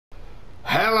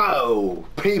Hello,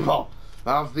 people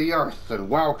of the earth, and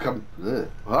welcome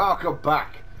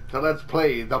back to Let's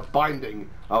Play The Binding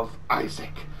of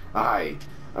Isaac. I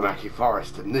am Aki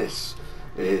Forrest, and this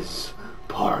is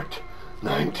part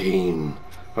 19.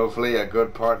 Hopefully a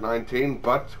good part 19,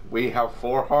 but we have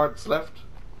 4 hearts left.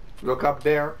 Look up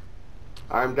there.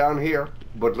 I'm down here,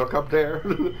 but look up there.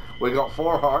 We got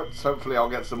 4 hearts. Hopefully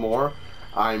I'll get some more.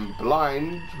 I'm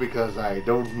blind because I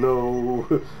don't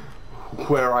know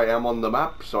where I am on the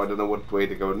map, so I don't know what way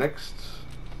to go next.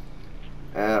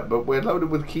 But we're loaded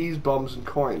with keys, bombs, and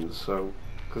coins, so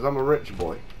because I'm a rich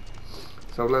boy.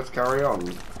 So let's carry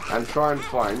on and try and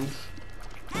find.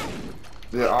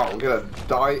 Yeah, oh, I'm gonna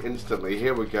die instantly.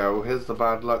 Here we go. Here's the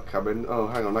bad luck coming. Oh,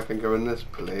 hang on, I can go in this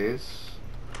place.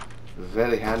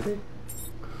 Very handy.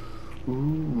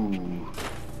 Ooh,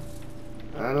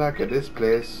 I like this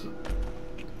place.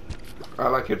 I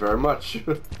like it very much.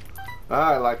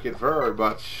 I like it very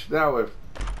much. Now,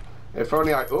 if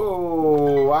only I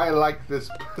like this.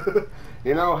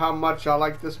 You know how much I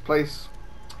like this place?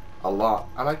 A lot.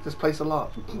 I like this place a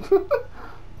lot.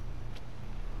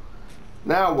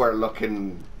 Now we're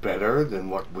looking better than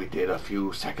what we did a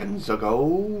few seconds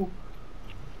ago.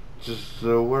 Just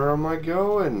where am I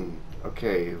going?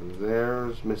 Okay,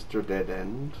 there's Mr. Dead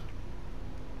End.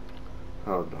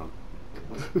 Hold on.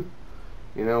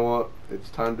 You know what? It's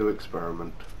time to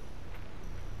experiment.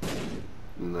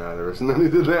 No, there isn't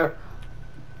anything there.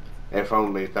 If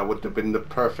only that would have been the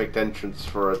perfect entrance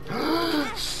for a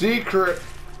secret.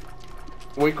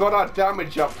 We got our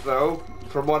damage up though,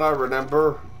 from what I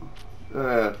remember.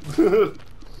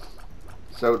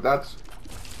 So that's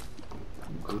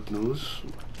good news.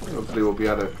 Hopefully we'll be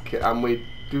able to, and we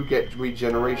do get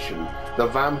regeneration. The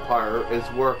vampire is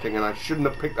working, and I shouldn't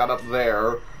have picked that up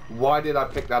there. Why did I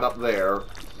pick that up there?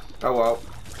 Oh well.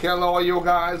 Kill all you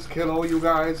guys, kill all you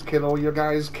guys, kill all you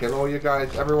guys, kill all you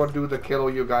guys. Everyone do the kill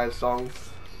all you guys song.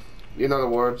 You know the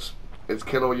words. It's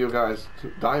kill all you guys.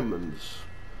 Diamonds.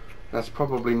 That's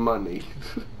probably money.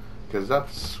 Because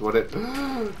that's what it...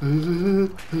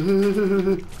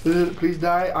 Please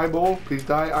die, eyeball. Please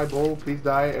die, eyeball. Please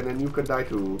die. And then you can die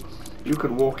too. You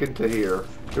can walk into here.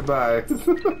 Goodbye.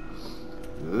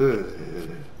 Ooh.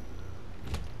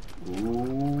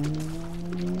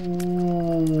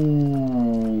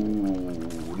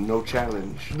 No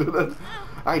challenge.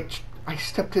 I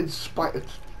stepped in spite.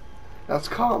 That's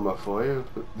karma for you.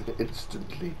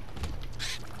 Instantly.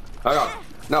 Hang on.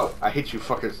 No, I hate you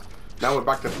fuckers. Now we're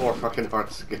back to 4 fucking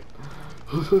hearts again.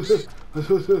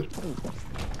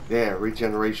 There,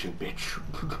 regeneration, bitch.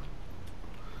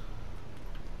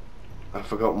 I've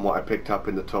forgotten what I picked up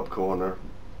in the top corner.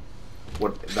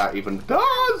 What that even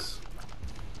does?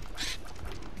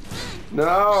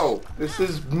 No, this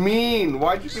is mean.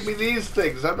 Why'd you give me these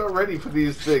things? I'm not ready for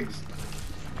these things.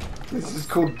 This is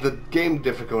called the game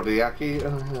difficulty, Aki.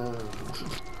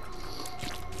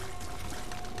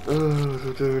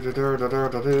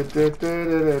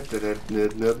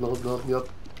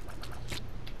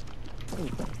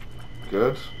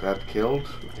 Good, that killed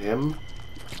him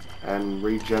and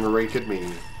regenerated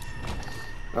me.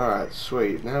 Alright,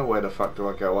 sweet. Now where the fuck do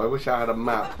I go? I wish I had a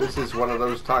map. This is one of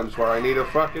those times where I need a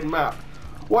fucking map.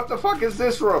 What the fuck is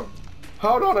this room?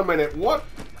 Hold on a minute. What?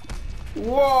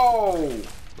 Whoa!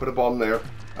 Put a bomb there.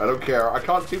 I don't care. I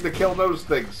can't seem to kill those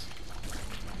things.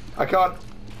 I can't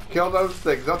kill those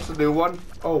things. That's the new one.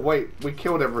 Oh wait, we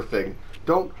killed everything.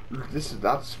 Don't. This is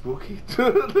not spooky.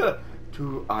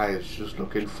 2 eyes just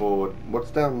looking forward.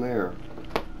 What's down there?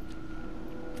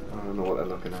 I don't know what they're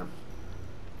looking at.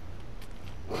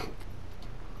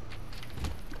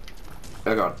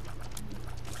 Hang on.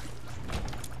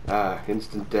 Ah,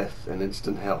 instant death and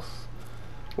instant health.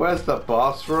 Where's the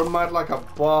boss room? I'd like a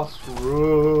boss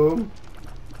room.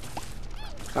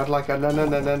 I'd like a na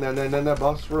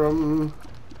boss room.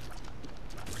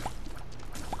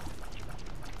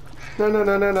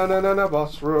 Na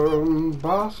boss room.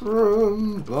 Boss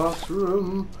room. Boss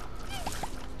room.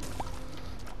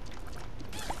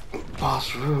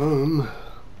 Boss room.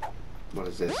 What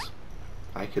is this?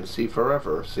 I can see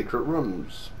forever. Secret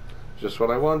rooms. Just what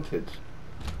I wanted.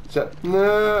 So,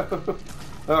 no!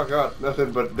 Oh god,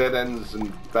 nothing but dead ends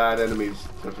and bad enemies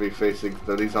to be facing.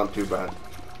 Though these aren't too bad.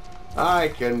 I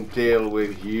can deal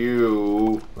with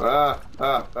you.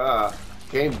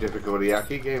 Game difficulty,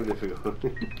 Aki. Game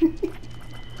difficulty.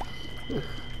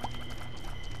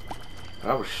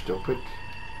 That was stupid.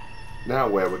 Now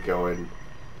where we're going?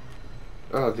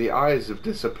 Oh, the eyes have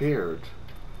disappeared.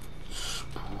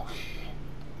 Spooky.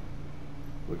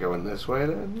 We're going this way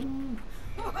then?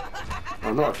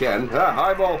 Oh, not again. Ah,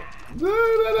 eyeball.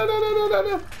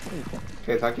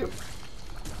 Okay, thank you.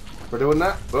 We're doing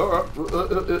that.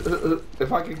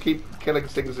 If I can keep killing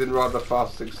things in rather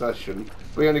fast succession.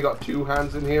 We only got 2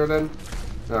 hands in here then?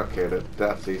 Okay,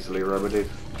 that's easily remedied.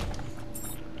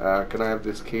 Can I have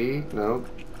this key? No,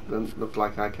 doesn't look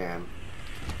like I can.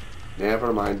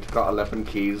 Never mind, got 11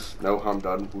 keys. No harm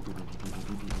done.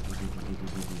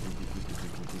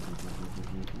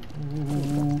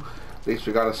 At least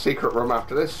we got a secret room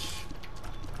after this.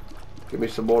 Give me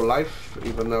some more life,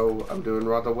 even though I'm doing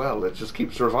rather well. It just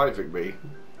keeps reviving me.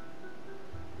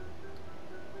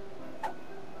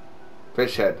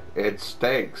 Fish head, it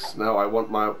stinks. No, I want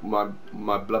my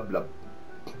blub blub.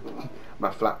 My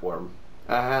flatworm.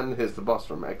 And here's the boss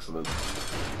room, excellent.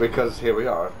 Because here we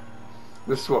are.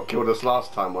 This is what killed us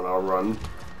last time on our run.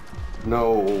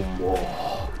 No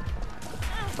more.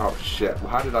 Oh shit,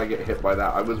 how did I get hit by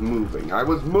that? I was moving. I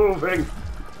was moving!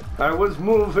 I was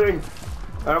moving!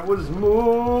 I was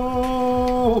moving!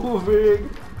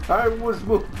 I was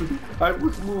moving! I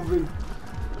was moving!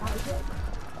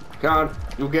 Come on,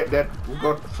 you get that. Oh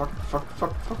god, fuck.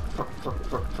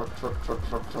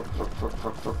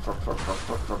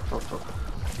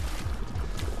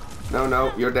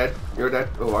 No, you're dead. You're dead.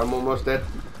 Oh, I'm almost dead.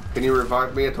 Can you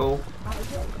revive me at all?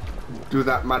 Do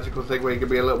that magical thing where you give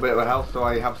me a little bit of health so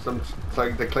I have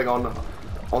something to cling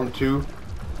onto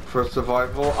for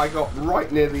survival. I got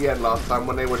right near the end last time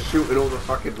when they were shooting all the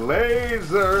fucking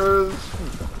lasers.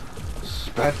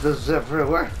 Spatters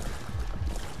everywhere.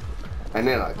 And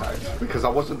then I died because I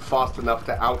wasn't fast enough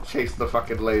to outchase the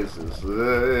fucking lasers.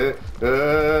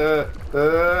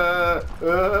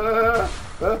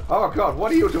 Oh god,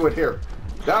 what are you doing here?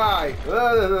 Die!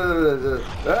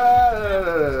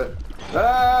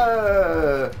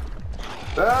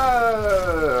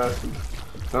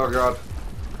 Oh god.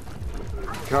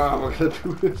 Come on, we're gonna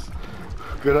do this.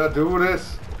 We're gonna do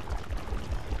this.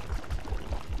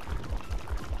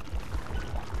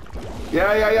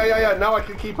 Yeah. Now I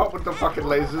can keep up with the fucking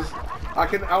lasers. I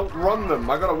can outrun them.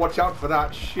 I gotta watch out for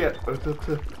that shit. Come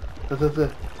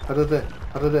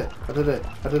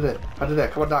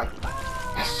on, die.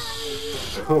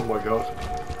 Yes. Oh my god.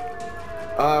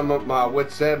 I'm at my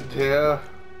wit's end here.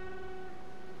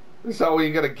 Is that what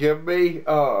you're gonna give me?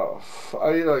 Oh,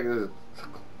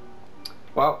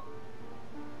 well,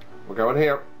 we're going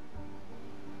here.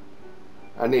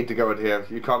 I need to go in here.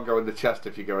 You can't go in the chest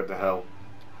if you go into hell.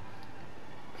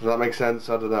 Does that make sense?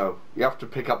 I don't know. You have to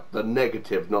pick up the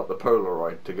negative, not the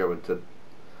Polaroid, to go into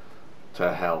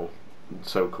hell.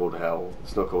 So-called hell.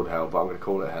 It's not called hell, but I'm going to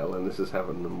call it hell, and this is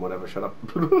heaven, and whatever. Shut up.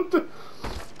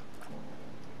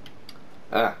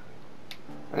 I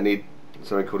need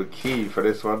something called a key for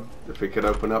this one. If we could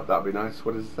open up, that'd be nice.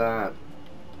 What is that?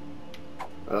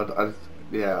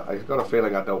 Yeah, I've got a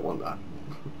feeling I don't want that.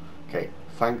 Okay,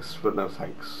 thanks, but no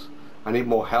thanks. I need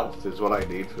more health is what I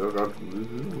need. Oh god.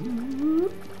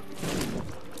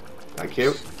 Thank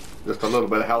you. Just a little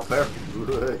bit of health there.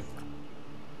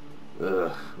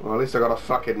 Well, at least I got a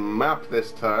fucking map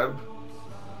this time.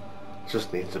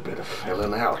 Just needs a bit of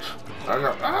filling out.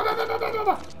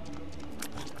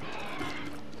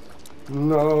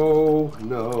 No.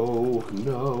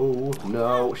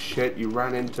 Shit, you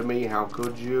ran into me. How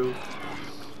could you?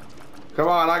 Come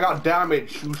on, I got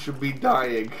damage. You should be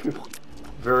dying.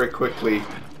 Very quickly.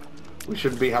 We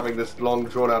shouldn't be having this long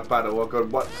drawn out battle. Oh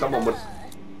god, what? Someone was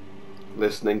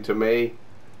listening to me.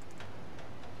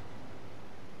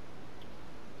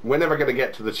 We're never gonna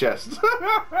get to the chest.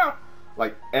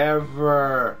 Like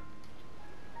ever.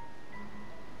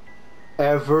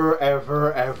 Ever.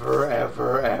 Ever.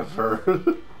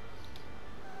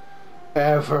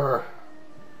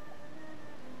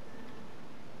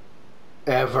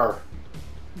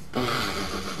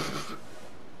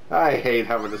 I hate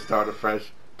having to start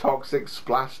afresh. Toxic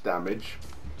splash damage.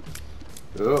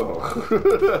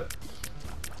 Oh.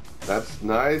 That's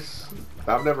nice.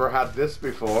 I've never had this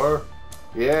before.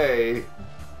 Yay.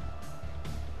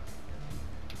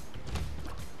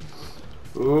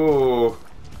 Ooh.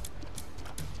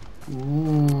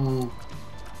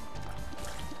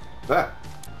 Ah.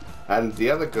 And the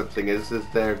other good thing is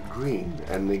they're green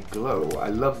and they glow. I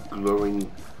love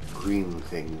glowing green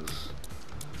things.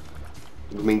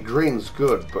 I mean, green's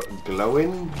good, but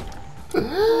glowing?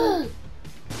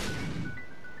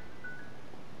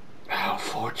 How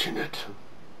fortunate.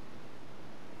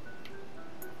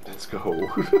 Let's go.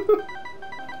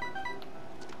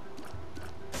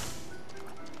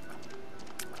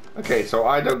 Okay, so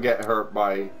I don't get hurt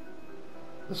by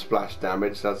the splash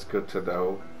damage. That's good to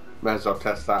know. May as well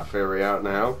test that theory out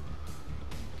now.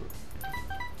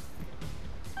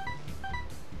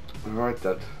 Alright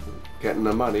then. Getting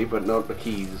the money, but not the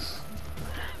keys.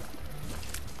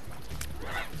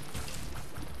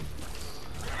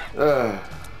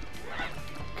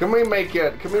 Can we make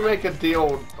a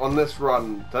deal on this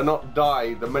run to not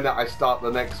die the minute I start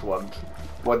the next one?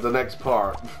 With the next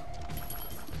part.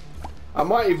 I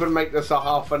might even make this a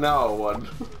half-an-hour one.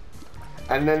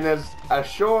 And then there's a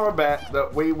sure bet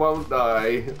that we won't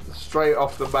die straight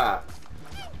off the bat.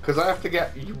 Because I have to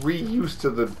get re-used to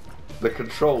the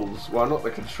controls. Well, not the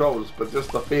controls, but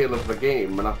just the feel of the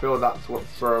game. And I feel that's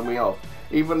what's throwing me off.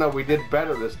 Even though we did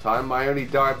better this time, I only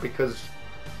died because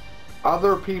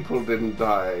other people didn't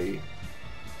die.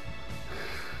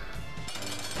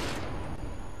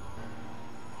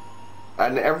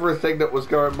 And everything that was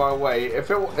going my way, if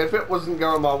it wasn't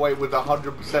going my way with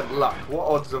 100% luck, what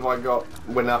odds have I got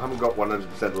when I haven't got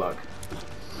 100% luck?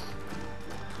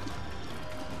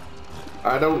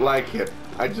 I don't like it.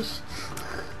 I just...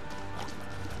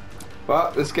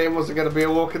 But this game wasn't going to be a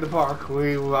walk in the park.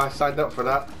 I signed up for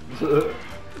that.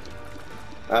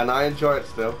 And I enjoy it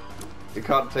still. You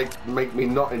can't make me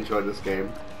not enjoy this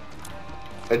game.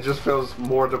 It just feels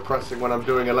more depressing when I'm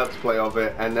doing a let's play of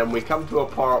it, and then we come to a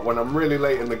part when I'm really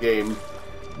late in the game,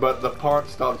 but the part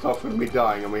starts off with me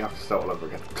dying and we have to start all over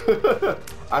again.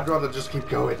 I'd rather just keep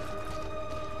going.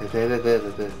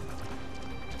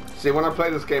 See, when I play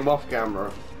this game off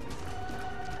camera,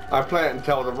 I play it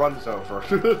until the run's over.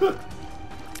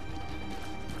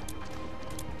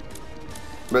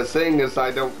 But seeing as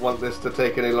I don't want this to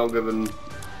take any longer than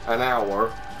an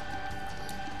hour,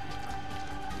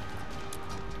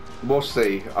 we'll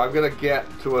see. I'm gonna get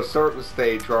to a certain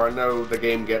stage where I know the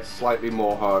game gets slightly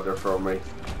more harder for me,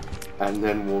 and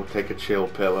then we'll take a chill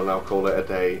pill and I'll call it a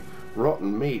day.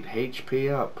 Rotten meat, HP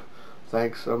up.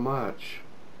 Thanks so much.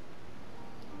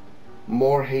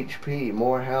 More HP,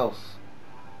 more health.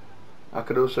 I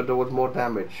could also do with more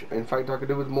damage. In fact, I could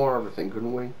do with more everything,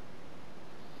 couldn't we?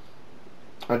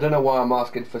 I don't know why I'm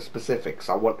asking for specifics.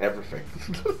 I want everything.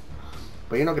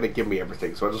 But you're not gonna give me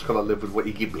everything, so I just gotta live with what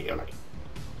you give me, alright?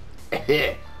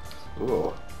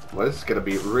 Ooh, well, this is going to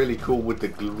be really cool with the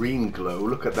green glow.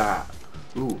 Look at that.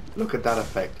 Ooh, look at that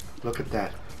effect. Look at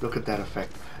that. Look at that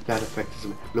effect. That effect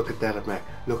is... Look at that effect.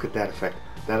 Look at that effect.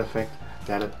 That effect.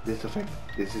 This effect.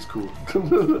 This is cool.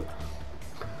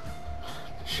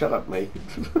 Shut up, mate.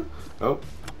 Oh.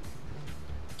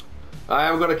 I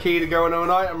haven't got a key to go into an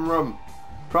item room.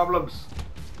 Problems.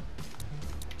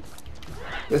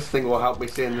 This thing will help me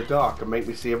see in the dark and make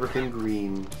me see everything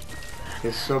green.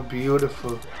 It's so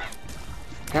beautiful.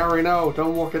 Harry, no,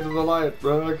 don't walk into the light.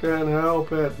 I can't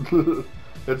help it.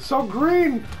 It's so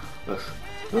green.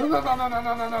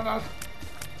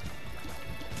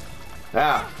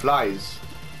 Ah, flies.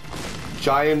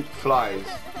 Giant flies.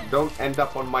 Don't end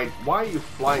up on my... Why are you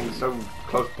flying so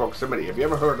close proximity? Have you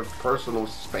ever heard of personal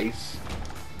space?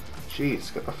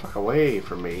 Jeez, get the fuck away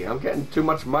from me. I'm getting too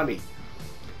much money.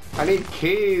 I need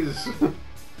keys.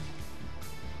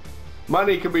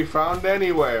 Money can be found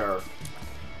anywhere.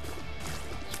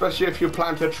 Especially if you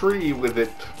plant a tree with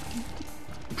it.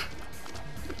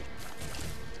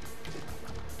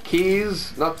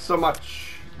 Keys, not so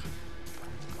much.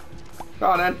 Go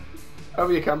on then.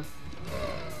 Over you come.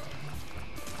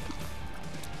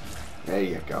 There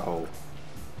you go.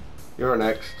 You're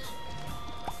next.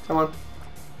 Come on.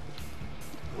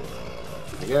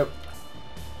 There you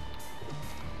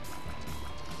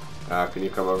go. Can you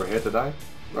come over here to die?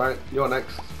 Right, you're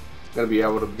next. Gonna be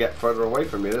able to get further away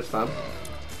from me this time.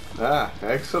 Ah,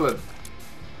 excellent.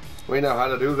 We know how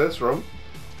to do this room.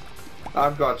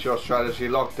 I've got your strategy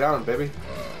locked down, baby.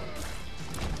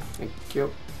 Thank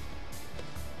you.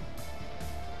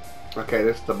 Okay,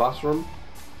 this is the boss room.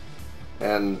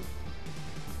 And...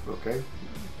 okay.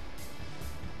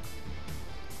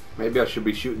 Maybe I should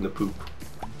be shooting the poop.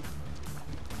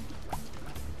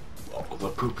 Oh, the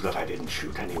poop that I didn't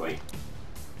shoot anyway.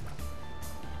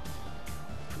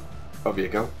 Over you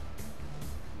go.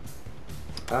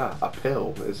 Ah, a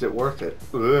pill. Is it worth it?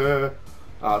 Oh,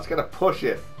 it's gonna push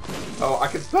it. Oh, I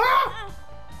can... Ah!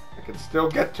 I can still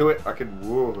get to it. I can...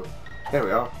 Whoa. There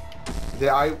we are.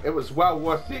 Yeah, it was well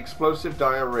worth the explosive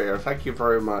diarrhea. Thank you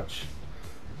very much.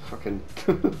 Fucking...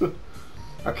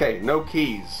 Okay, no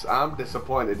keys. I'm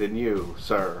disappointed in you,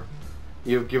 sir.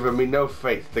 You've given me no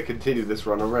faith to continue this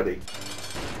run already.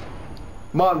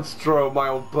 Monstro, my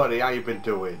old buddy, how you been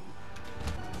doing?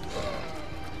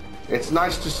 It's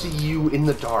nice to see you in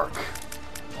the dark.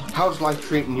 How's life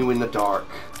treating you in the dark?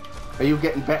 Are you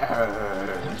getting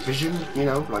better vision, you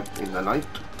know, like in the night?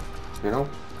 You know?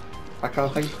 That kind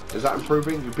of thing? Is that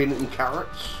improving? You've been eating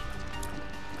carrots?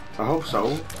 I hope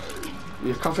so.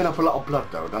 You're coughing up a lot of blood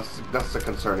though. That's a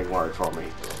concerning worry for me.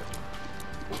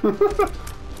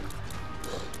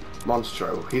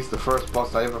 Monstro. He's the first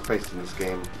boss I ever faced in this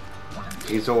game.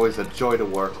 He's always a joy to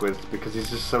work with because he's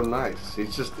just so nice.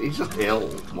 He's just ill,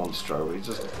 Monstro. He's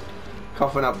just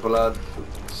coughing up blood,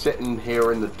 sitting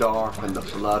here in the dark and the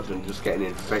blood and just getting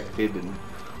infected, and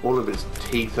all of his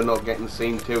teeth are not getting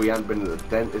seen to. He hasn't been to the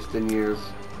dentist in years.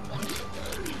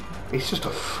 He's just a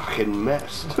fucking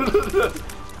mess.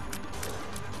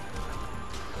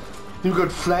 You've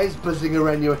got flies buzzing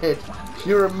around your head.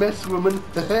 You're a mess, woman.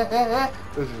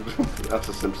 That's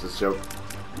a Simpsons joke.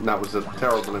 That was a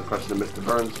terrible impression of Mr.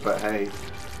 Burns, but hey,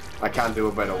 I can do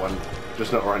a better one.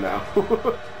 Just not right now.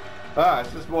 Ah,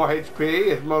 it's just more HP.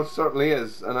 It most certainly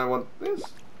is. And I want this.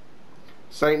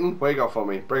 Satan, what you got for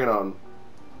me? Bring it on.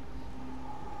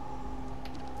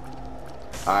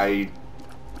 I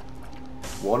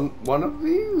want one of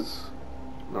these?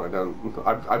 No, I don't.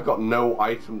 I've got no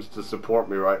items to support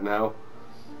me right now.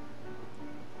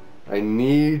 I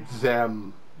need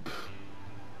them.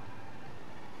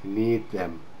 I need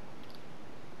them.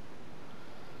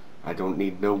 I don't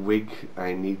need no wig.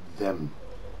 I need them.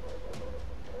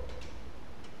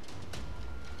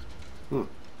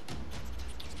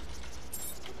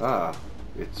 Ah,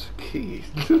 it's a key.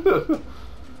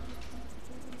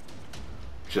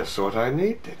 Just what I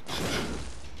needed.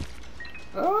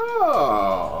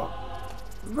 Oh,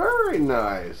 very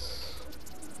nice.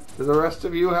 Do the rest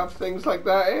of you have things like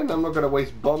that in? I'm not going to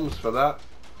waste bombs for that.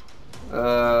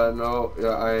 No,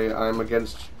 yeah, I'm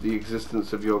against the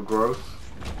existence of your growth.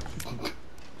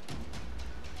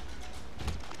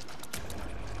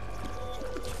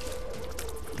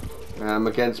 I'm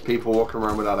against people walking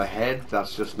around without a head.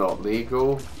 That's just not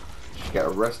legal. You should get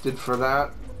arrested for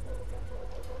that.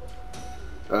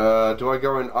 Do I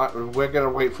go in? We're gonna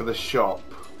wait for the shop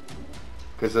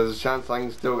because there's a chance I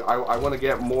can still. I want to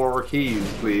get more keys,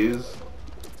 please.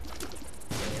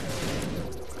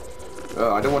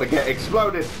 I don't want to get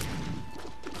exploded.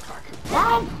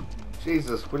 Oh,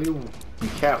 Jesus, will you be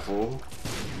careful?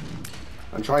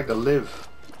 I'm trying to live.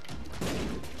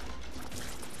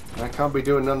 I can't be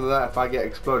doing none of that if I get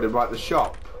exploded right at the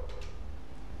shop.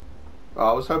 Oh,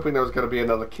 I was hoping there was going to be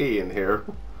another key in here.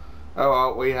 Oh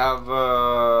well, we have,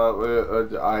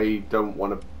 I don't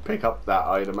want to pick up that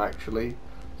item actually.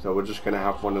 So we're just going to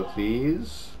have one of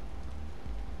these.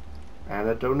 And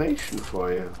a donation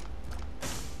for you.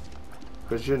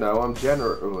 Because you know, I'm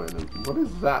generous. What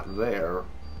is that there?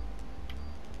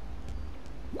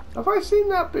 Have I seen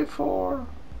that before?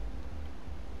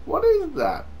 What is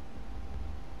that?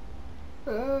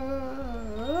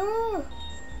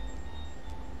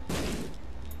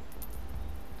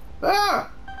 Ah!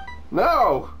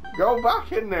 No! Go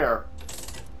back in there!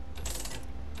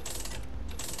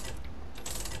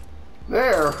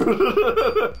 There!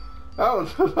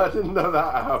 Oh, I didn't know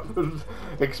that happened.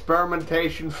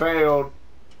 Experimentation failed.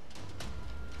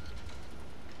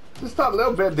 Just that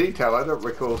little bit of detail I don't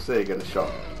recall seeing in a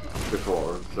shot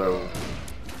before, so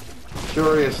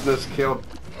curiousness killed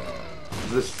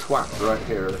this twat right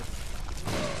here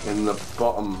in the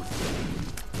bottom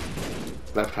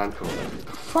left hand corner.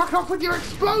 Fuck off with your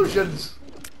explosions!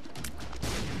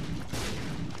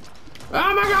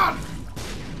 Oh my god!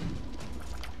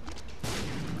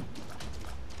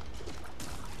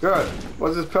 Good.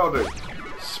 What's this pill do?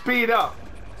 Speed up!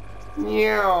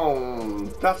 Meow.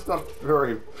 That's not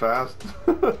very fast.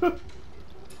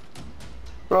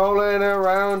 Rolling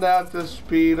around at the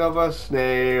speed of a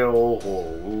snail.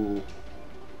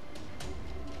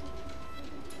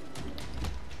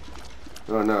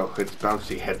 Oh no, it's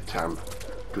bouncy head time.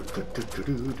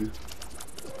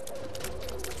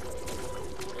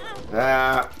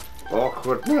 Ah,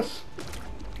 awkwardness.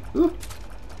 Ooh.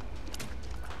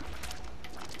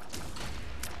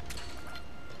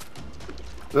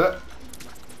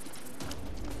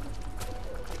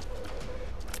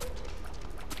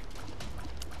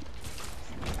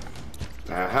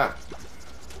 Aha.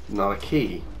 Not a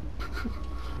key.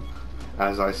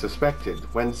 As I suspected.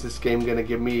 When's this game gonna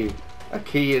give me a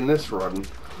key in this run?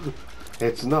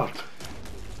 It's not.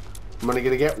 I'm only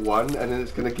gonna get one, and then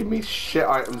it's gonna give me shit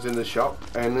items in the shop,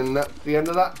 and then that's the end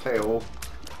of that tale.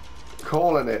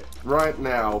 Calling it right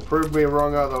now. Prove me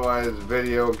wrong otherwise,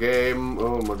 video game.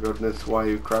 Oh my goodness, why are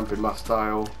you cramping my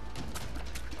style?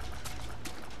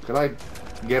 Can I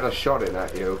get a shot in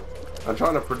at you? I'm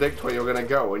trying to predict where you're gonna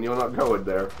go, and you're not going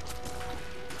there.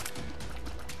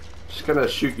 Just gonna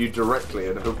shoot you directly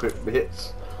and hope it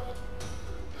hits.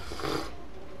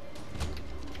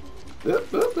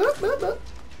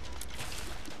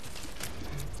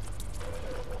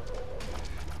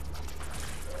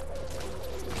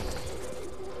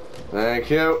 Thank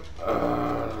you.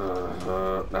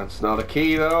 That's not a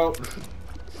key though.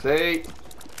 See?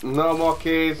 No more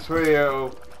keys for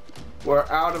you. We're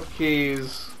out of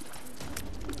keys.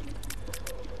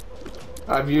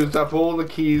 I've used up all the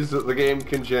keys that the game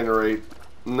can generate.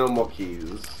 No more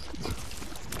keys.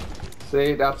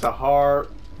 See, that's a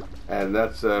heart. And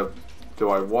that's a... Do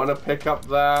I want to pick up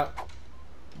that?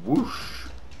 Whoosh.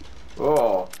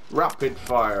 Oh, rapid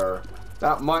fire.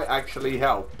 That might actually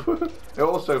help. It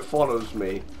also follows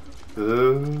me.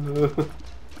 The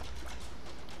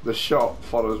shot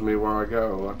follows me where I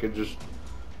go. I could just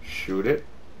shoot it.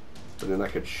 And then I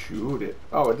could shoot it.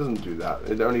 Oh, it doesn't do that.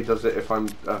 It only does it if I'm...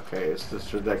 Okay, it's this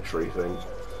trajectory thing.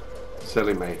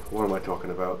 Silly me. What am I talking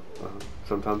about?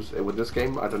 Sometimes with this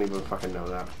game, I don't even fucking know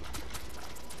that.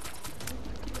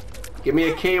 Give me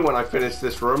a key when I finish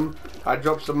this room. I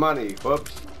dropped some money.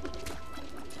 Whoops.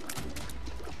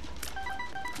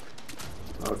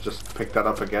 I'll just pick that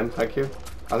up again. Thank you.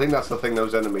 I think that's the thing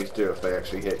those enemies do if they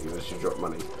actually hit you, is you drop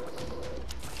money.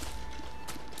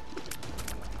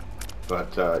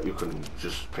 But you can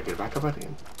just pick it back up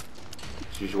again.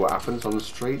 It's usually what happens on the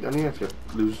street, don't you? If you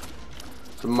lose,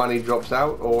 some money drops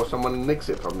out, or someone nicks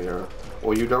it from you,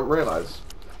 or you don't realise,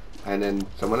 and then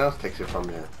someone else takes it from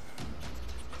you.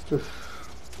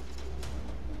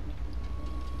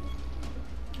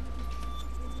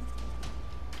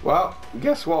 Well,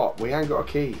 guess what? We ain't got a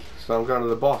key, so I'm going to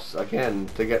the boss again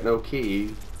to get no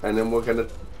key, and then we're going to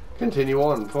continue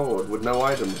on forward with no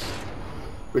items.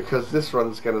 Because this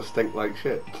run's gonna stink like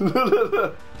shit.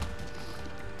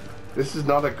 This is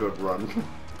not a good run.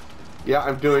 Yeah,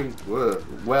 I'm doing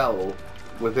well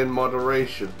within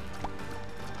moderation.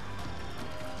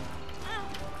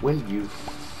 Will you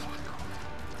fuck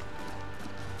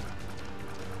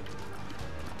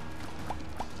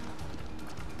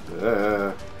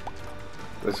off?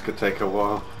 This could take a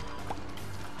while.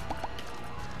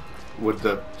 With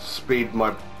the speed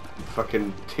my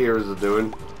fucking tears are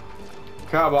doing.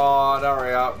 Come on,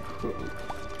 hurry up.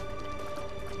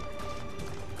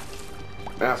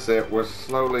 That's it, we're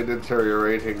slowly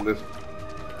deteriorating this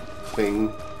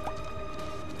thing.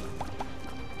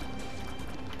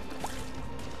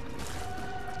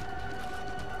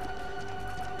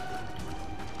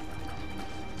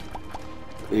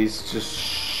 He's just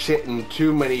shitting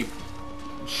too many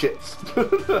shits.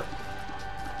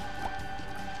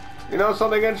 You know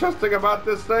something interesting about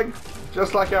this thing?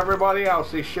 Just like everybody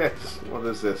else, he shits. What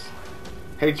is this?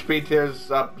 HP tears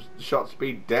up, shot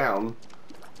speed down.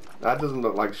 That doesn't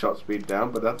look like shot speed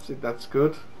down, but that's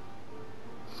good.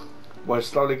 Well, it's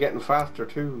slowly getting faster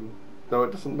too. Though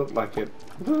it doesn't look like it.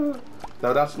 No,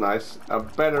 that's nice. A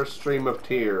better stream of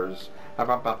tears.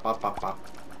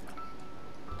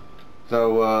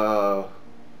 So,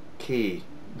 key.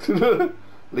 At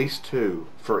least 2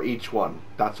 for each one.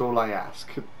 That's all I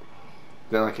ask.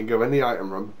 Then I can go in the item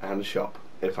room and shop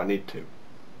if I need to.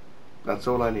 That's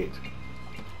all I need.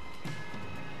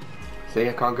 See,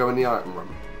 I can't go in the item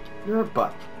room. You're a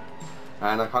butt.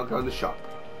 And I can't go in the shop.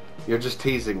 You're just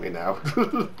teasing me now.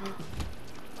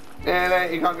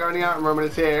 And you can't go in the item room and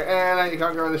it's here. And you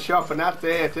can't go in the shop and that's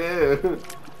it too.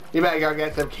 You better go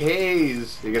get some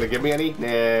keys. You gonna give me any?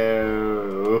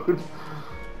 No.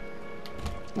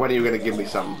 When are you gonna give me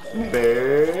some?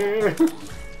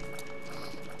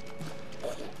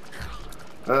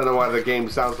 I don't know why the game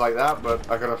sounds like that, but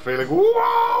I got a feeling,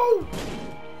 whoa,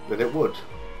 that it would.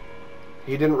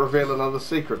 He didn't reveal another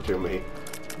secret to me.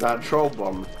 That troll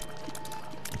bomb.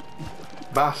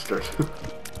 Bastard.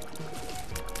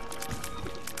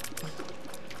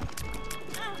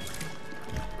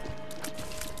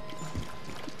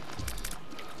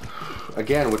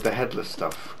 Again with the headless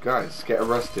stuff. Guys, get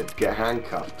arrested, get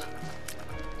handcuffed.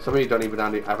 Some of you don't even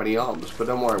have any arms, but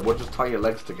don't worry, we'll just tie your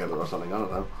legs together or something, I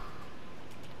don't know.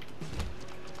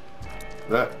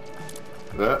 There.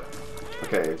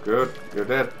 Okay, good. You're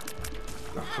dead.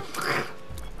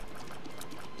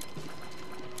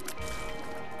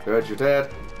 Good, you're dead.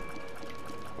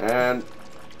 And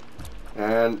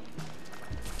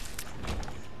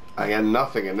again,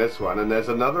 nothing in this one. And there's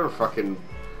another fucking...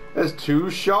 There's 2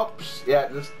 shops. Yeah,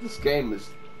 this game is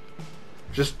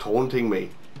just taunting me.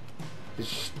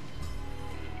 It's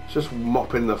just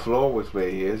mopping the floor with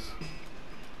me, he is.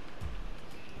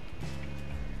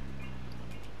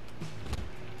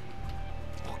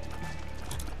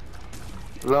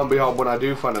 Lo and behold, when I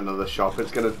do find another shop,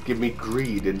 it's going to give me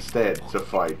greed instead to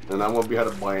fight. And I won't be able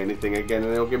to buy anything again,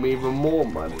 and it'll give me even more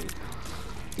money.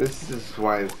 This is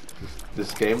why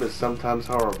this game is sometimes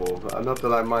horrible. Not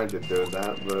that I minded doing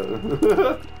that,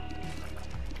 but...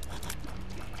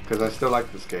 Because I still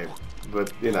like this game.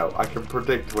 But, you know, I can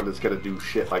predict when it's going to do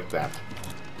shit like that.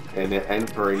 And it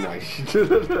ain't very nice.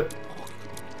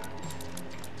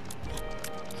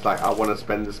 It's like, I want to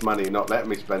spend this money, not let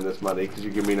me spend this money because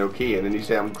you give me no key, and then you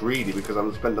say I'm greedy because I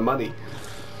haven't spent the money.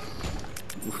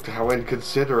 How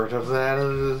inconsiderate of that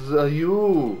is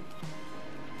you.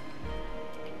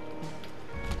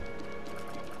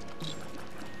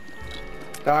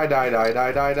 Die, die, die,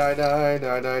 die, die, die, die,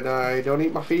 die, die, die. Don't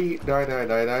eat my feet. Die, die,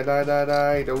 die, die, die, die,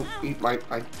 die. Don't eat my...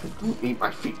 don't eat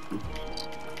my feet.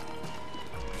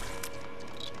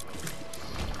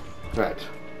 Right.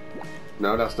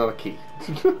 No, that's not a key.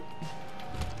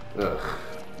 Ugh.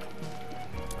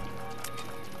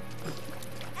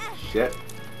 Shit.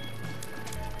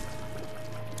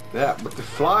 Yeah, but the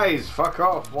flies, fuck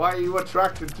off. Why are you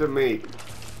attracted to me?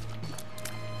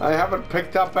 I haven't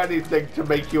picked up anything to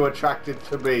make you attracted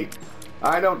to me.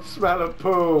 I don't smell a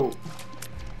poo.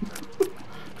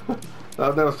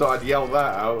 I've never thought I'd yell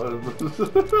that out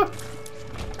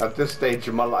at this stage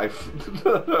of my life.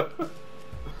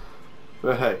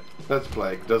 But hey, let's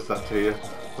play. Does that to you?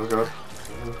 Oh god.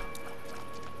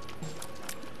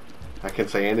 I can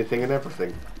say anything and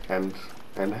everything, and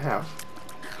have,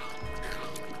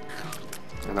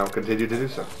 and I'll continue to do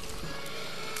so.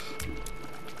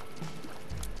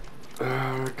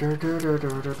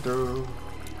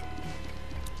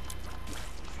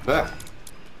 There.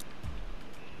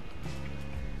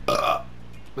 Yeah,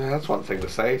 that's one thing to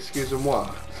say.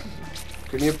 Excusez-moi.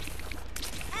 Can you?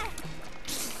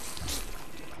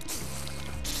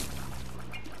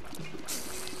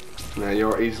 Now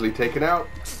you're easily taken out.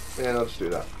 Yeah, I'll just do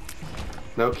that.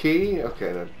 No key?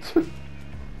 Okay then.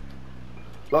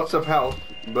 Lots of health,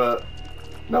 but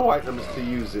no items to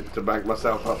use it to back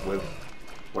myself up with.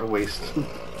 What a waste.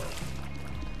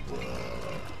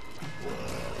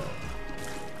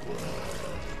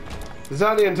 Is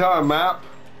that the entire map?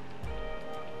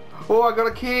 Oh, I got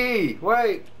a key!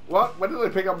 Wait, what? When did I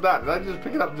pick up that? Did I just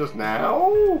pick it up just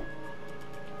now?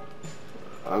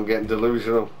 I'm getting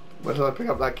delusional. When did I pick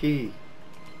up that key?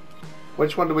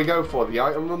 Which one do we go for? The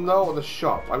item room though, or the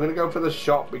shop? I'm going to go for the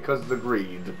shop because of the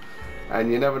greed.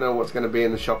 And you never know what's going to be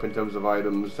in the shop in terms of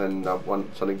items, and I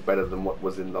want something better than what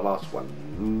was in the last one.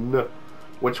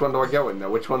 Which one do I go in now?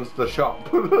 Which one's the shop?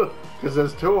 Because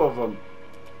there's two of them.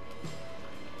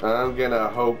 I'm going to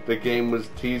hope the game was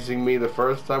teasing me the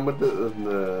first time with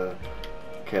the...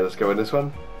 Okay, let's go in this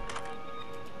one.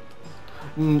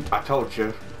 I told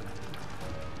you.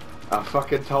 I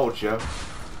fucking told you.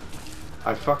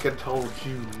 I fucking told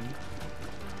you.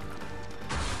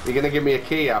 You're gonna give me a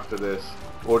key after this,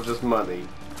 or just money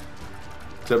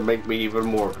to make me even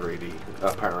more greedy,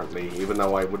 apparently, even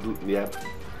though I would, yeah,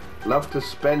 love to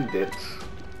spend it.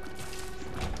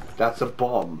 That's a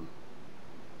bomb.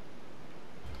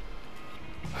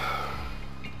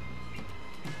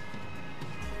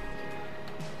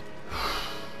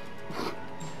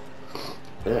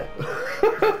 Yeah.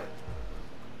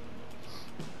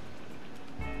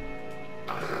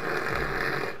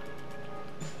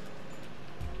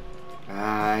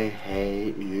 I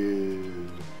hate you.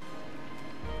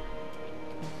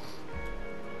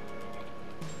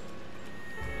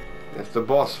 If the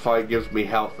boss fight gives me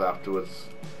health afterwards,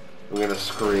 I'm gonna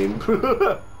scream.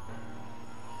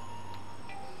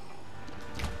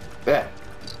 There.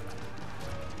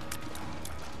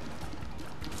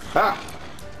 Ha!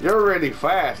 You're really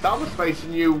fast. I was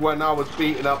facing you when I was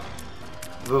beating up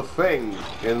the thing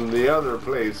in the other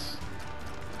place.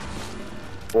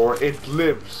 Or it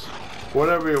lives.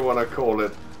 Whatever you want to call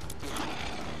it.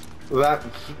 That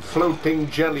floating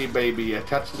jelly baby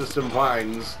attached to some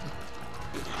vines.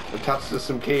 Attached to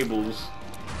some cables.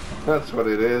 That's what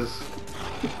it is.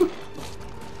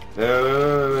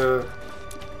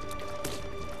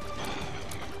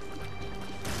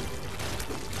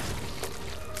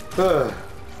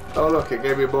 Oh look, it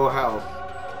gave me more health.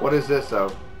 What is this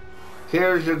though?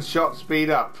 Tears and shot speed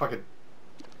up. Fucking.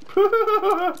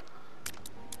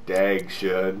 Dag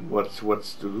shun. What's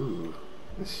ooh.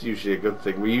 This is usually a good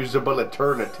thing. Reusable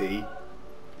eternity.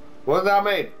 What does that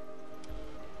mean?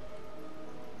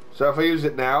 So if I use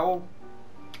it now.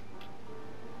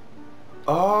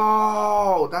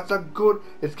 Oh, that's a good.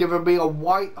 It's giving me a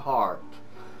white heart.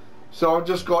 So I've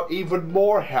just got even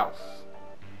more health.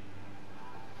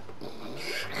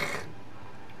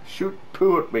 Shoot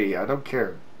poo at me, I don't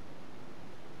care.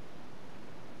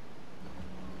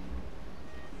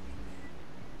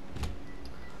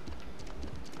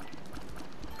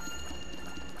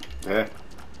 There.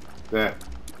 There.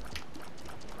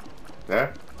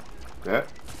 There. There.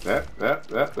 There. There.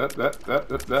 There. There.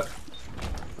 There. There.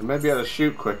 I may be able to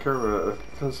shoot quicker, but it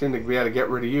doesn't seem to be able to get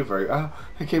rid of you very... Ah,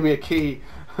 it gave me a key.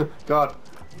 God.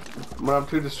 When I'm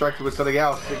too distracted with something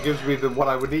else, it gives me what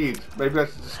I would need. Maybe I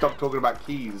should just stop talking about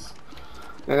keys.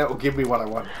 And it will give me what I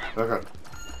want. Okay.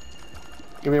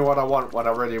 Give me what I want, what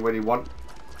I really want.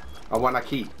 I want a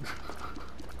key.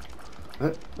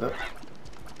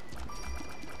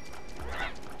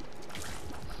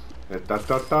 Da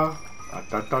da da.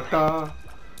 Da da da.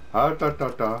 Da da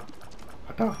da.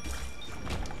 Da.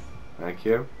 Thank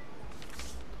you.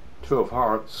 2 of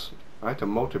hearts. Item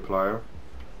multiplier.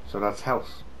 So that's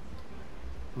health.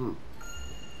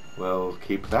 We'll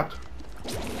keep that.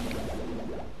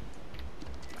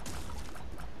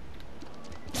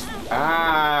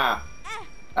 Ah!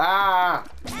 Ah!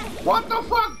 What the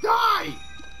fuck? Die!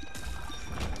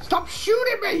 Stop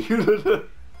shooting me!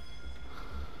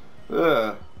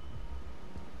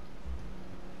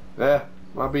 Yeah,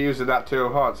 I'll be using that 2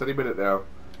 of hearts any minute now.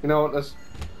 You know what? Let's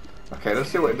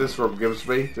see what this room gives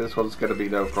me. This one's gonna be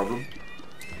no problem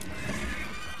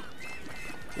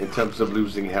in terms of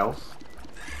losing health.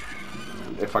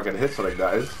 If I can hit something,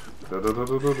 that is.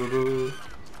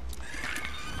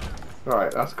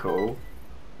 Alright, that's cool.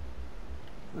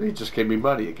 He just gave me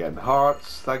money again.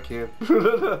 Hearts, thank you.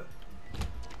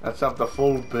 Let's have the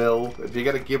full bill. If you're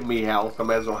gonna give me health, I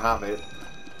may as well have it.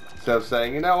 Instead of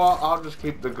saying, you know what, I'll just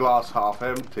keep the glass half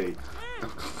empty.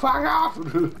 Fuck off!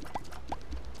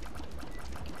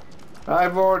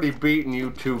 I've already beaten you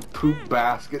 2 poop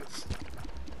baskets.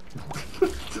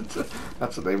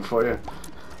 That's a name for you.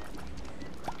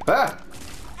 Ah!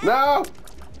 No!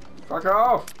 Fuck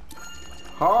off!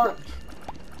 Heart!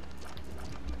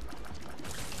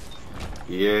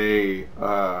 Yay!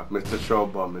 Mr.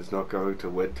 Showbum is not going to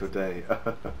win today.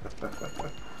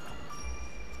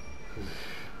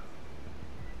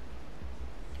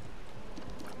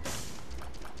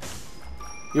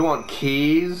 You want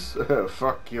keys?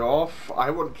 Fuck you off.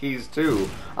 I want keys too.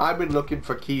 I've been looking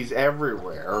for keys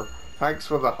everywhere. Thanks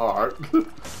for the heart.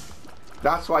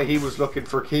 That's why he was looking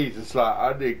for keys. It's like,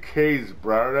 I need keys,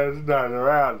 bro. There's none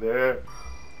around there.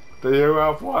 Do you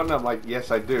have one? I'm like,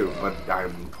 yes, I do, but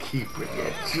I'm keeping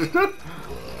it.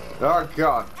 Oh,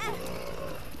 God.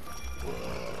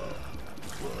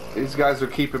 These guys are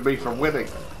keeping me from winning.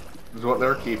 Is what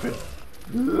they're keeping.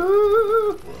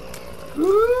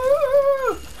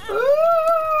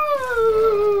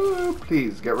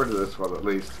 Please, get rid of this one at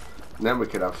least. And then we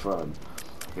can have fun.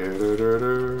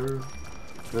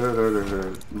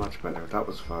 Much better. That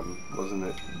was fun, wasn't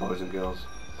it, boys and girls?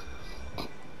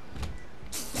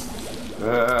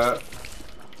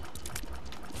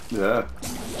 Yeah.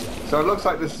 So it looks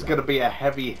like this is going to be a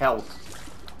heavy health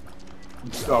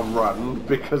run,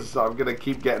 because I'm going to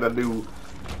keep getting a new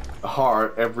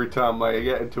heart every time I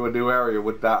get into a new area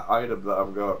with that item that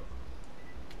I've got.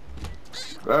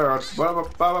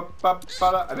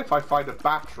 And if I find a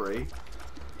battery,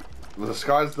 the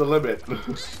sky's the limit.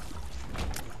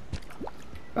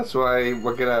 That's why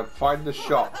we're gonna find the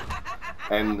shop.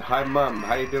 And hi mum,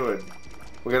 how you doing?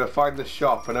 We're gonna find the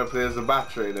shop and hopefully there's a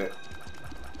battery in it.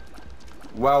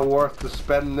 Well worth to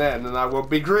spend then, and I won't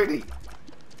be greedy.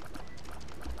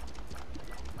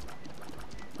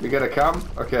 You gonna come?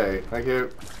 Okay, thank you.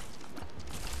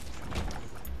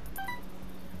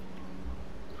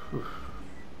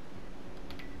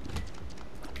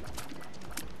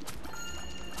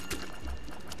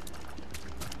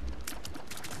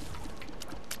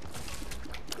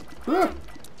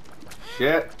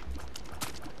 Shit.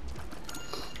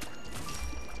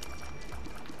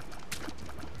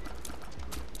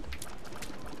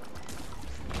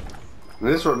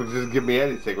 This one would just give me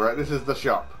anything, right? This is the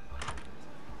shop.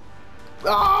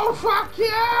 Oh, fuck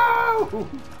you!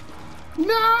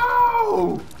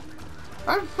 No!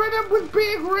 I'm fed up with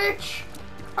being rich.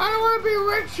 I don't want to be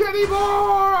rich anymore.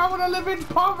 I want to live in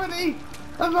poverty.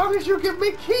 As long as you give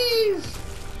me keys.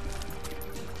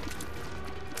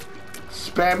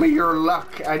 Spare me your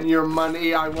luck and your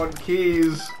money. I want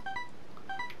keys.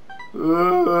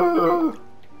 God,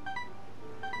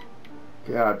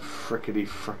 frickety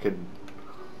frickin'.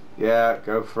 Yeah,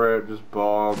 go for it. Just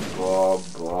bomb, bomb,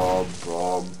 bomb,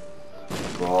 bomb,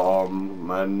 bomb.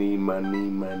 Money, money,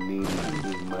 money,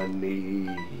 money,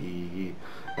 money.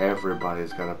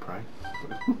 Everybody's got a price.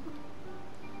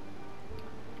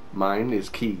 Mine is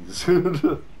keys.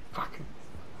 Fucking.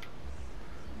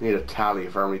 Need a tally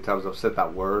for how many times I've said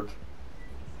that word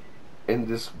in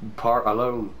this part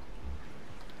alone.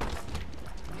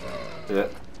 Yeah.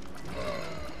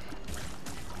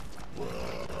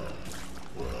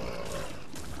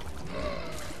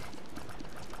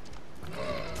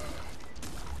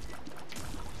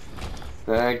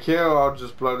 Thank you. I'll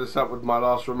just blow this up with my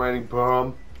last remaining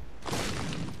bomb,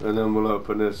 and then we'll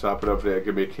open this up and hopefully it'll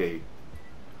give me a key.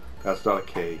 That's not a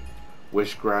key.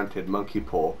 Wish granted, monkey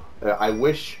paw. I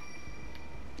wish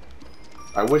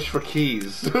for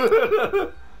keys.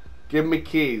 Give me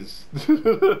keys.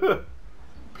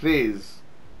 Please.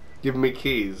 Give me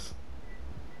keys.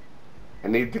 I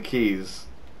need the keys.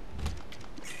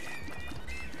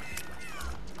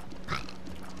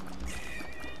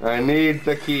 I need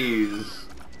the keys.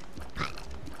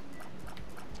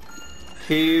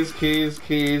 Keys, keys,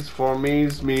 keys for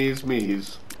me's, me's,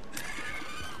 me's.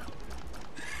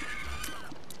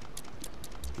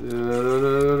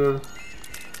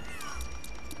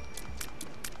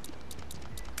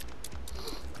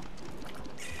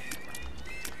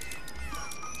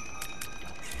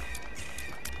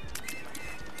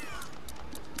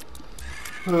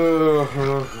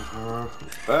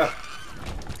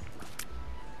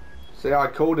 See, I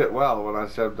called it well when I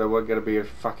said there weren't going to be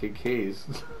fucking keys.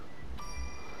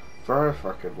 Very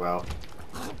fucking well.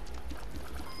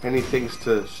 Any things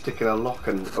to stick in a lock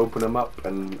and open them up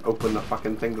and open the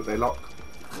fucking thing that they lock?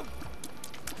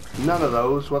 None of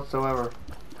those whatsoever.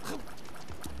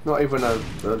 Not even a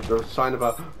sign of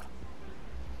a...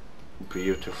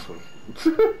 Beautiful.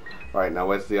 Right, now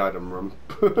where's the item room?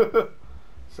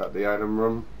 Is that the item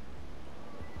room?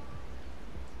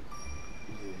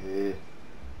 Yeah.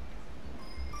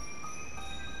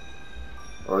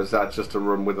 Or is that just a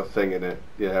room with a thing in it?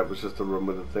 Yeah, it was just a room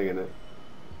with a thing in it.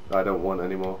 I don't want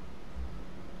anymore.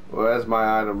 Where's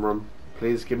my item room?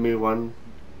 Please give me one.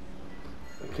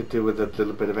 I could do with a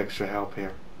little bit of extra help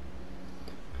here.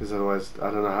 Because otherwise,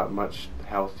 I don't know how much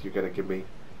health you're going to give me.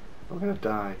 I'm going to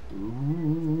die.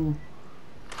 Ooh.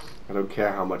 I don't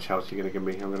care how much health you're going to give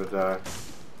me. I'm going to die.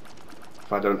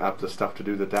 If I don't have the stuff to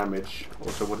do the damage.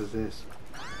 Also, what is this?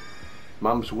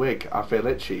 Mum's wig. I feel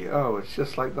itchy. Oh, it's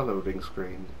just like the loading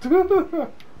screen.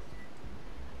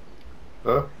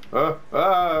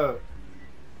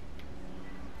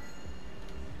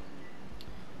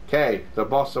 Okay, the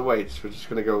boss awaits. We're just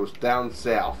going to go down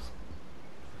south.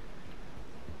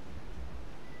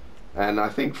 And I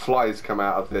think flies come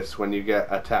out of this when you get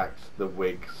attacked, the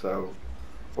wig, so...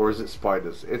 Or is it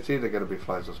spiders? It's either going to be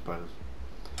flies or spiders.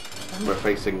 And we're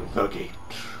facing the gate.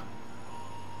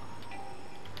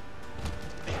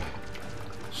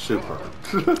 Super.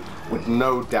 With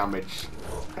no damage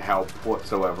help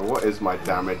whatsoever. What is my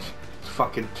damage? It's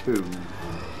fucking 2.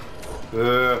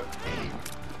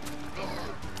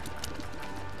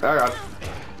 Hang on.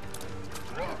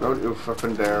 Don't you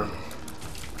fucking dare.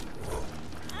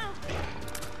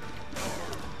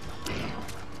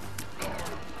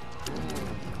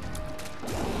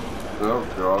 Oh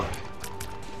god.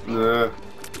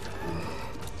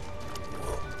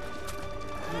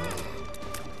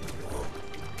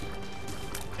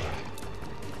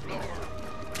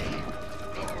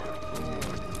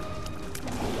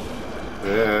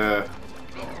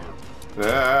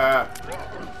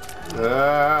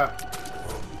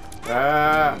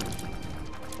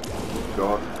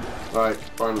 God. Right,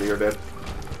 finally you're dead.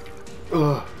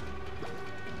 Ugh.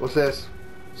 What's this?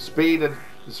 Speed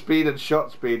and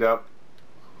shot speed up.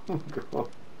 Oh god.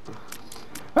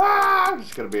 Ah!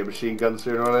 It's gonna be a machine gun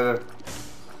sooner or later.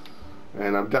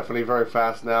 And I'm definitely very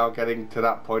fast now, getting to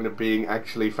that point of being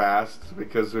actually fast,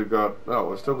 because we've got, oh,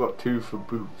 we've still got 2 for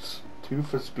boots. 2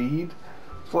 for speed?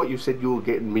 I thought you said you were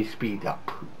getting me speed up.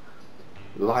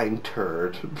 Lying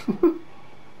turd.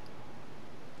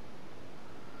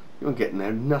 You ain't getting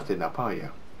there nothing up, are you?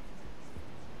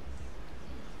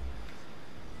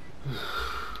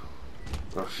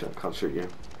 Oh shit, I can't shoot you.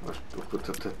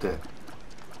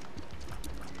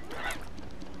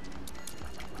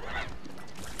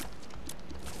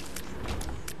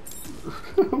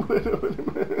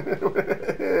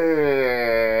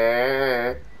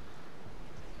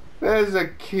 There's a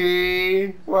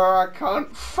key where I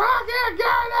can't fucking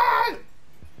get it!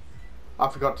 I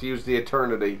forgot to use the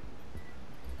eternity.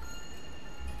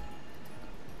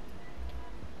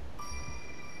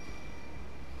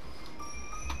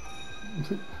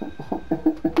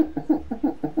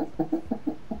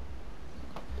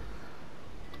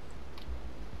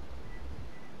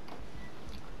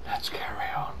 Let's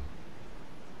carry on.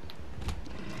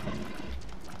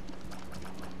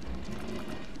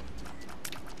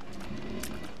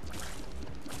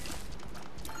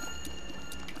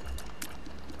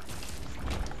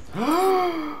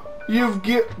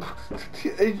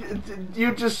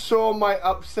 You just saw my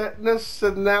upsetness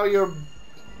and now you're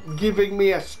giving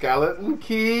me a skeleton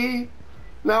key?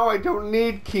 Now I don't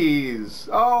need keys.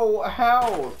 Oh,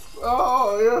 health.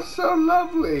 Oh, you're so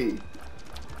lovely.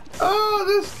 Oh,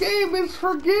 this game is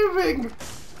forgiving.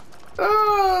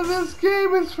 Oh, this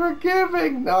game is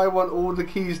forgiving. Now I want all the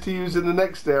keys to use in the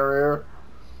next area.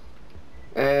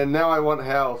 And now I want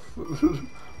health.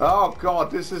 Oh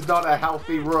god, this is not a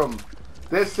healthy room.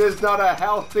 This is not a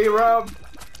healthy room.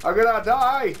 I'm gonna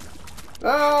die.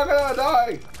 Oh, I'm gonna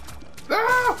die.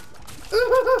 Ah!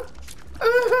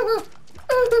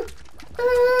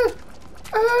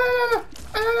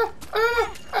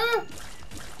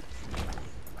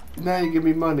 Now you give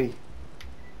me money.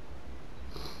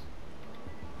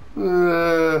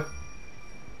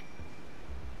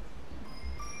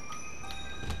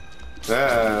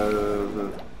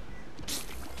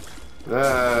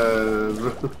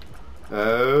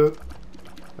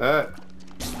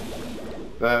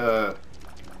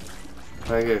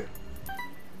 Thank you.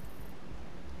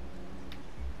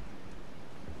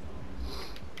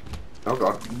 Oh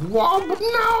god. Whoa,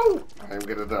 no! I'm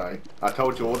gonna die. I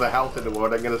told you all the health in the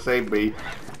world ain't gonna save me.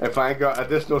 If I ain't got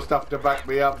additional stuff to back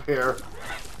me up here,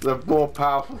 the more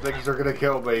powerful things are gonna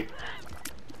kill me.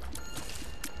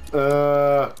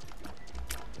 No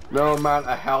amount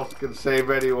of health can save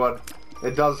anyone.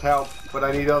 It does help, but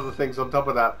I need other things on top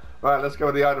of that. Right, let's go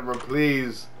to the item room,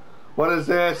 please. What is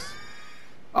this?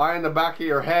 Eye in the back of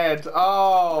your head.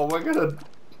 Oh, we're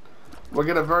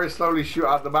gonna very slowly shoot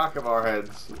out the back of our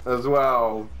heads as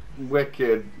well.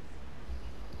 Wicked.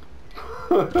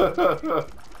 So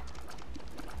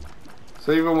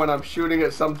even when I'm shooting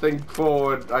at something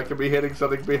forward, I can be hitting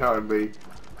something behind me.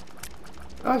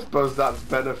 I suppose that's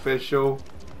beneficial.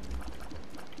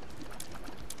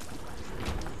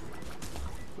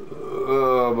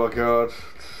 Oh my god.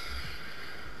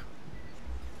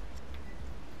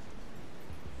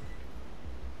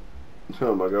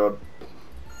 Oh my god.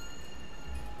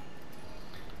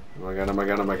 Oh my god, oh my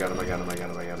god, oh my god, oh my god, oh my god,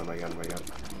 oh my god, oh my god, oh my god.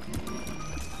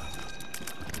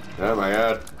 Oh my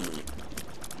god.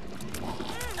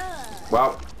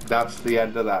 Well, that's the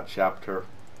end of that chapter.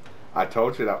 I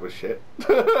told you that was shit.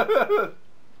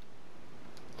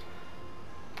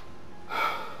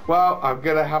 Well, I'm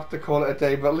gonna have to call it a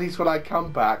day, but at least when I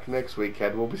come back next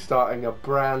weekend, we'll be starting a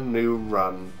brand new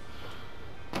run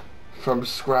from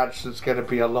scratch that's gonna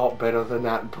be a lot better than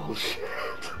that bullshit.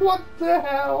 What the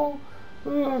hell?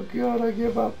 Oh god, I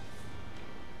give up.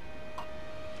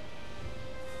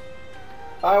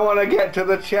 I want to get to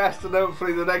the chest, and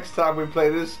hopefully the next time we play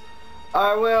this,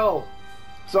 I will.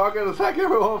 So I'm going to thank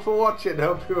everyone for watching.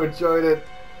 Hope you enjoyed it.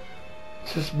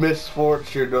 Just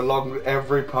misfortune along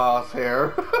every path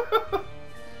here.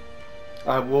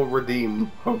 I will redeem,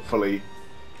 hopefully.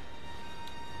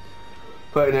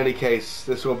 But in any case,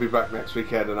 this will be back next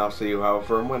weekend, and I'll see you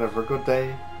however and whenever. Good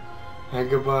day, and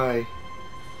goodbye.